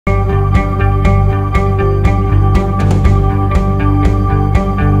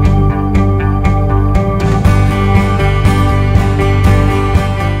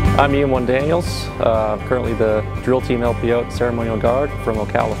I'm Ian Daniels, currently the drill team LPO at Ceremonial Guard from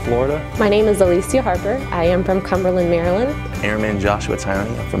Ocala, Florida. My name is Alicia Harper. I am from Cumberland, Maryland. Airman Joshua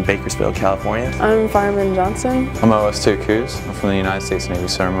Tyrone from Bakersfield, California. I'm Fireman Johnson. I'm OS2 Coos. I'm from the United States Navy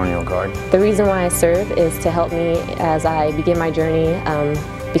Ceremonial Guard. The reason why I serve is to help me as I begin my journey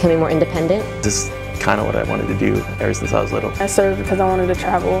becoming more independent. This is kind of what I wanted to do ever since I was little. I served because I wanted to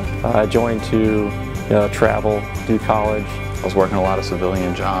travel. I joined to travel, do college. I was working a lot of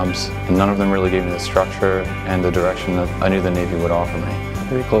civilian jobs, and none of them really gave me the structure and the direction that I knew the Navy would offer me.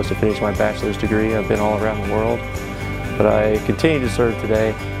 Very close to finishing my bachelor's degree. I've been all around the world, but I continue to serve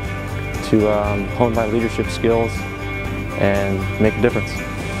today to hone my leadership skills and make a difference.